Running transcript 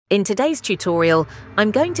In today's tutorial,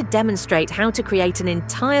 I'm going to demonstrate how to create an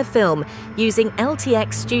entire film using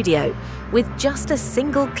LTX Studio with just a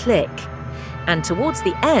single click. And towards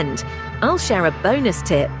the end, I'll share a bonus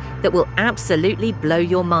tip that will absolutely blow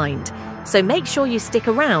your mind. So make sure you stick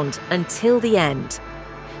around until the end.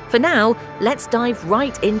 For now, let's dive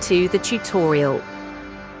right into the tutorial.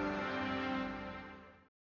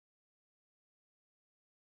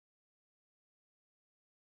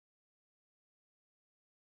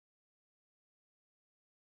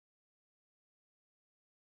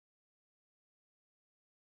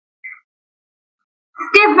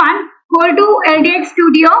 Step 1, go to LTX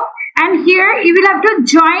Studio and here you will have to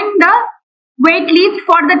join the wait list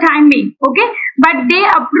for the time being, okay? But they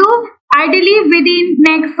approve ideally within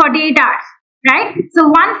next 48 hours, right? So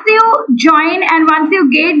once you join and once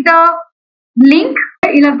you get the link,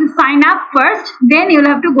 you'll have to sign up first, then you'll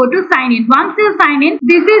have to go to sign in. Once you sign in,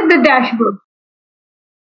 this is the dashboard.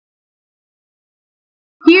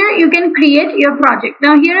 Here you can create your project.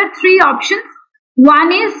 Now here are three options.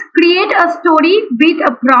 One is create a story with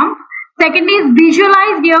a prompt. Second is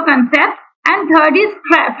visualize your concept. And third is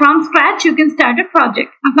from scratch you can start a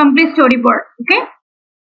project, a complete storyboard. Okay.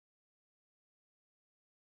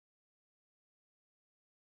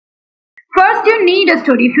 First you need a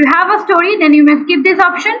story. If you have a story, then you may skip this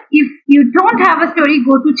option. If you don't have a story,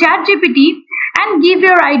 go to ChatGPT and give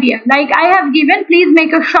your idea. Like I have given, please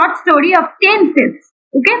make a short story of 10 scenes.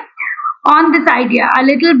 Okay. On this idea, a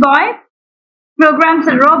little boy programs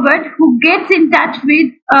a robot who gets in touch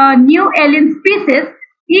with a new alien species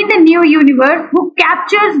in the new universe who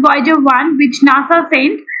captures Voyager 1 which NASA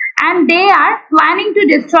sent, and they are planning to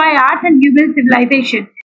destroy Earth and human civilization.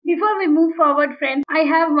 Before we move forward, friends, I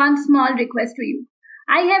have one small request to you.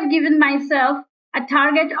 I have given myself a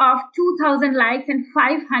target of 2000 likes and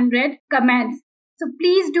 500 comments. So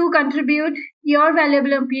please do contribute your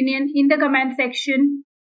valuable opinion in the comment section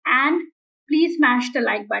and please smash the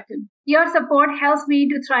like button. Your support helps me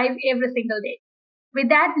to thrive every single day. With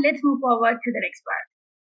that, let's move forward to the next part.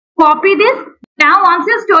 Copy this. Now, once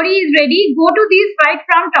your story is ready, go to this right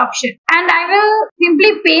prompt option. And I will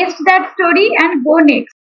simply paste that story and go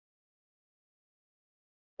next.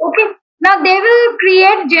 Okay. Now, they will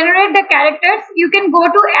generate the characters. You can go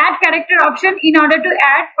to add character option in order to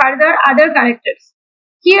add further other characters.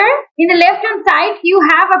 Here, in the left hand side, you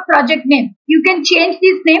have a project name. You can change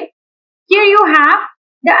this name. Here you have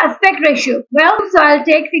the aspect ratio. Well, so I'll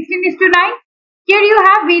take 16:9. Here you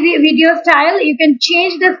have video style. You can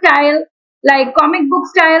change the style like comic book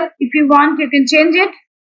style. If you want, you can change it.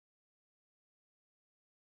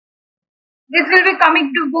 This will be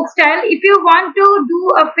comic book style. If you want to do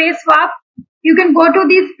a face swap, you can go to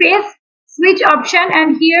this face switch option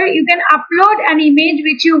and here you can upload an image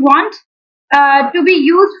which you want to be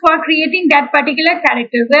used for creating that particular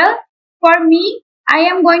character. Well, for me, I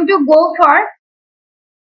am going to go for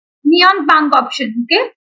neon punk option.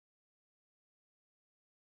 Okay.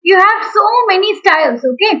 You have so many styles.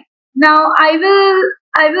 Okay. Now I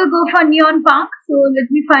will go for neon punk. So let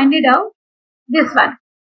me find it out. This one.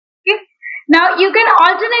 Okay. Now you can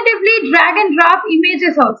alternatively drag and drop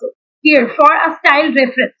images also here for a style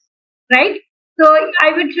reference. Right. So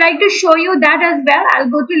I would like to show you that as well. I'll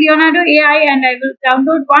go to LEONARDO AI and I will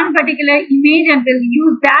download one particular image and will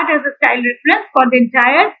use that as a style reference for the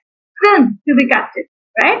entire film to be casted,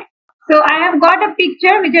 right? So I have got a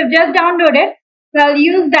picture which I've just downloaded. So I'll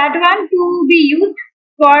use that one to be used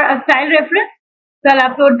for a style reference. So I'll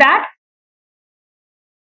upload that.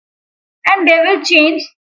 And they will change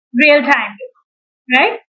real time,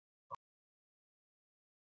 right?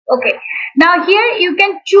 Okay. Now here you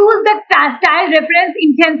can choose the style reference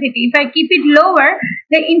intensity. If I keep it lower,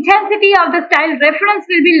 the intensity of the style reference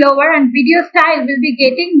will be lower and video style will be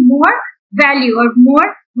getting more value or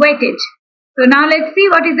more weightage. So now let's see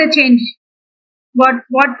what is the change. What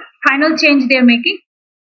final change they are making.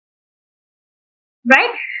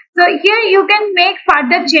 Right? So here you can make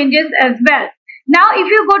further changes as well. Now if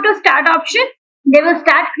you go to start option, they will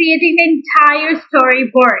start creating the entire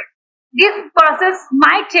storyboard. This process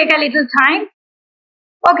might take a little time.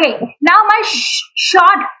 Okay, now my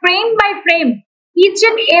shot frame by frame, each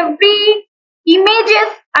and every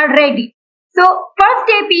images are ready. So first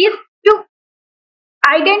step is to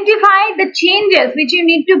identify the changes which you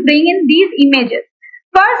need to bring in these images.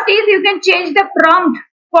 First is you can change the prompt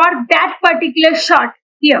for that particular shot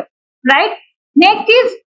here, right? Next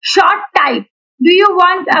is shot type. Do you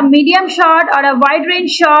want a medium shot or a wide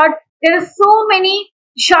range shot? There are so many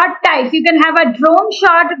shot types. You can have a drone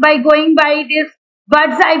shot by going by this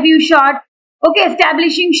bird's eye view shot. Okay,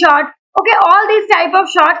 establishing shot. Okay, all these type of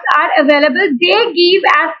shots are available. They give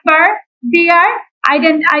as per their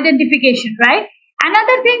identification, right?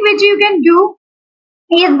 Another thing which you can do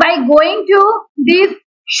is by going to this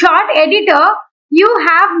shot editor, you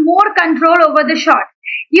have more control over the shot.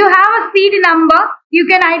 You have a seed number, you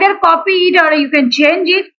can either copy it or you can change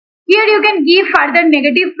it. Here you can give further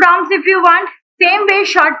negative prompts if you want. Same way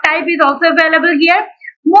shot type is also available here.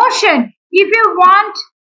 Motion, if you want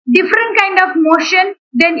different kind of motion,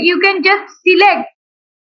 then you can just select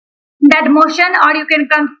that motion, or you can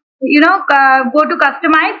go to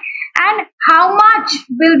customize, and how much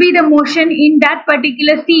will be the motion in that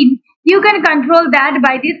particular scene. You can control that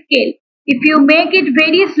by this scale. If you make it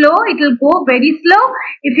very slow, it will go very slow.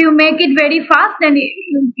 If you make it very fast, then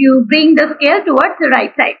you bring the scale towards the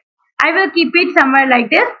right side. I will keep it somewhere like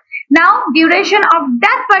this. Now, duration of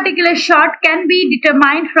that particular shot can be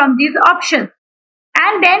determined from these options.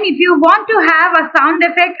 And then if you want to have a sound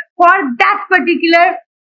effect for that particular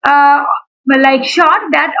shot,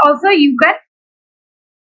 that also you can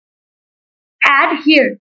add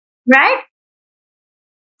here, right?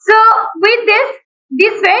 So with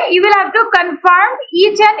this way you will have to confirm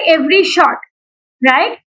each and every shot,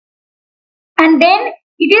 right? And then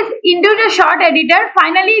it is into the shot editor.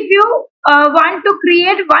 Finally, if you want to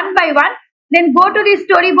create one by one, then go to the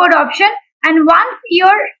storyboard option, and once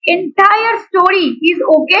your entire story is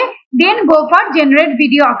okay, then go for generate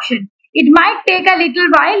video option. It might take a little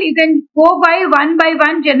while. You can go by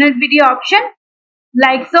one generate video option,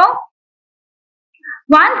 like so,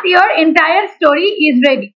 once your entire story is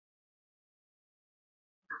ready.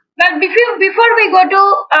 But before we go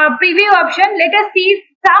to preview option, let us see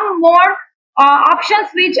some more options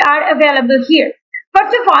which are available here.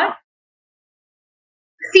 First of all,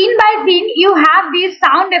 scene by scene, you have this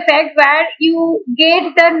sound effect where you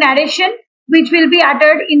get the narration which will be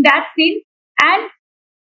uttered in that scene and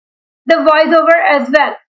the voiceover as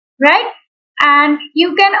well, right? And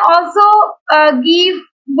you can also give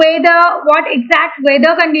what exact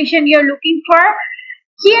weather condition you're looking for.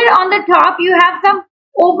 Here on the top, you have some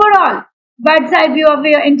overall bird's eye view of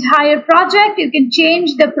your entire project. You can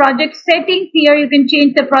change the project settings. Here you can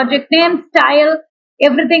change the project name, style,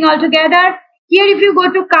 everything altogether. Here if you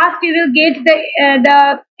go to cast, you will get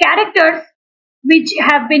the characters which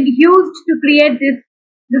have been used to create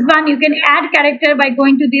this one. You can add character by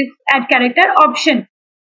going to this add character option.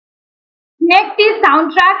 Next is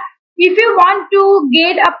soundtrack. If you want to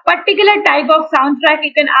get a particular type of soundtrack,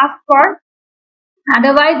 you can ask for.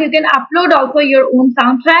 Otherwise, you can upload also your own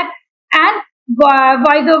soundtrack. And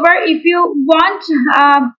voiceover, if you want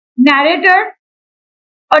narrator,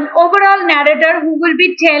 an overall narrator who will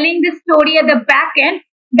be telling the story at the back end,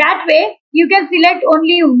 that way you can select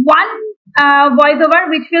only one voiceover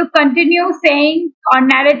which will continue saying or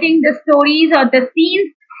narrating the stories or the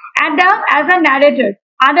scenes as a narrator.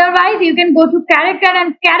 Otherwise, you can go to character,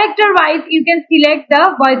 and character-wise, you can select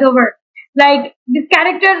the voiceover. Like this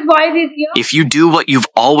character's voice is here. If you do what you've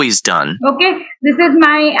always done. Okay, this is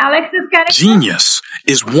my Alex's character. Genius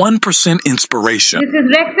is 1% inspiration. This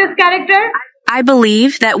is Rex's character. I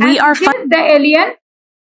believe that we are this is the alien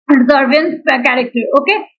observance character.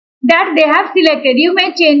 Okay, that they have selected. You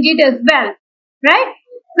may change it as well, right?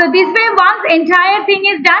 So this way, once entire thing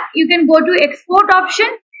is done, you can go to export option.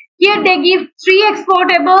 Here they give 3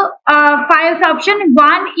 exportable files option.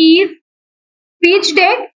 One is pitch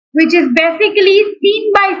deck, which is basically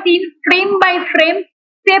scene by scene, frame by frame,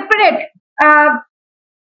 separate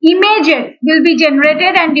images will be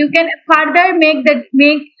generated, and you can further make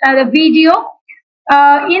the video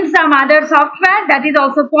in some other software. That is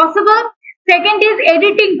also possible. Second is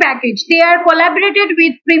editing package. They are collaborated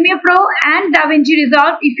with Premiere Pro and DaVinci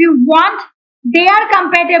Resolve. If you want, they are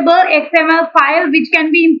compatible XML file which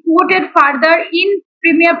can be imported further in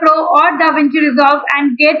Premiere Pro or DaVinci Resolve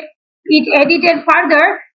and get it edited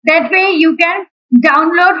further. That way you can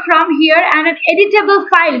download from here, and an editable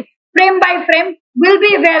file frame by frame will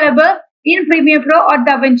be available in Premiere Pro or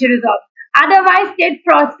DaVinci Resolve. Otherwise,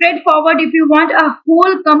 straightforward, if you want a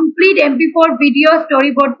whole complete MP4 video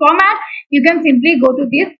storyboard format, you can simply go to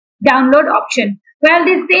this download option. Well,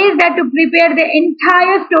 this says that to prepare the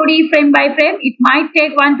entire story frame by frame, it might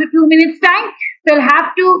take 1 to 2 minutes time. So you'll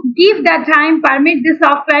have to give that time, permit the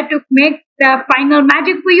software to make the final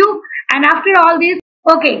magic for you. And after all this,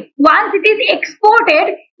 okay, once it is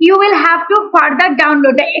exported, you will have to further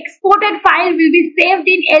download. The exported file will be saved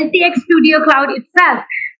in LTX Studio Cloud itself.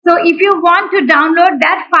 So if you want to download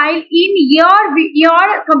that file in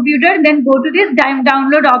your computer, then go to this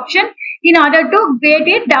download option in order to get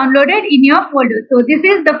it downloaded in your folder. So this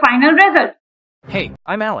is the final result. Hey,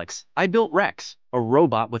 I'm Alex. I built Rex, a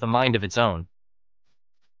robot with a mind of its own.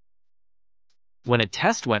 When a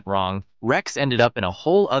test went wrong, Rex ended up in a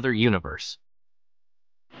whole other universe.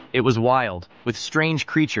 It was wild, with strange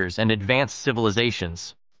creatures and advanced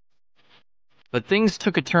civilizations. But things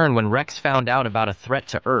took a turn when Rex found out about a threat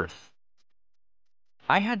to Earth.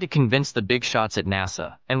 I had to convince the big shots at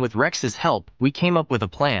NASA, and with Rex's help, we came up with a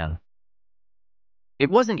plan. It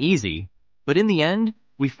wasn't easy, but in the end,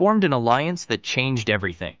 we formed an alliance that changed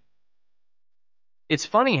everything. It's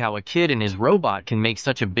funny how a kid and his robot can make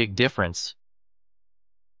such a big difference.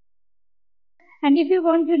 And if you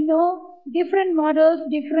want to know different models,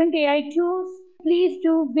 different AI tools, please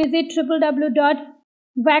do visit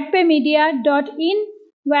www.vagpemedia.in,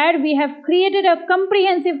 where we have created a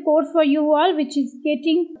comprehensive course for you all, which is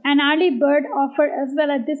getting an early bird offer as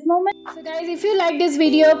well at this moment. So guys, if you like this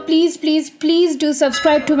video, please do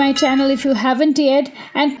subscribe to my channel if you haven't yet,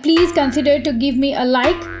 and please consider to give me a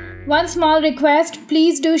like. One small request,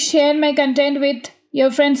 please do share my content with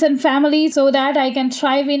your friends and family so that I can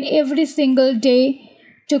thrive in every single day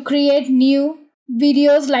to create new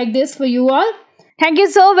videos like this for you all. Thank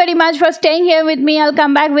you so very much for staying here with me. I'll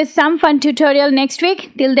come back with some fun tutorial next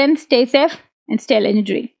week. Till then, stay safe and stay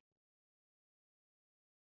legendary.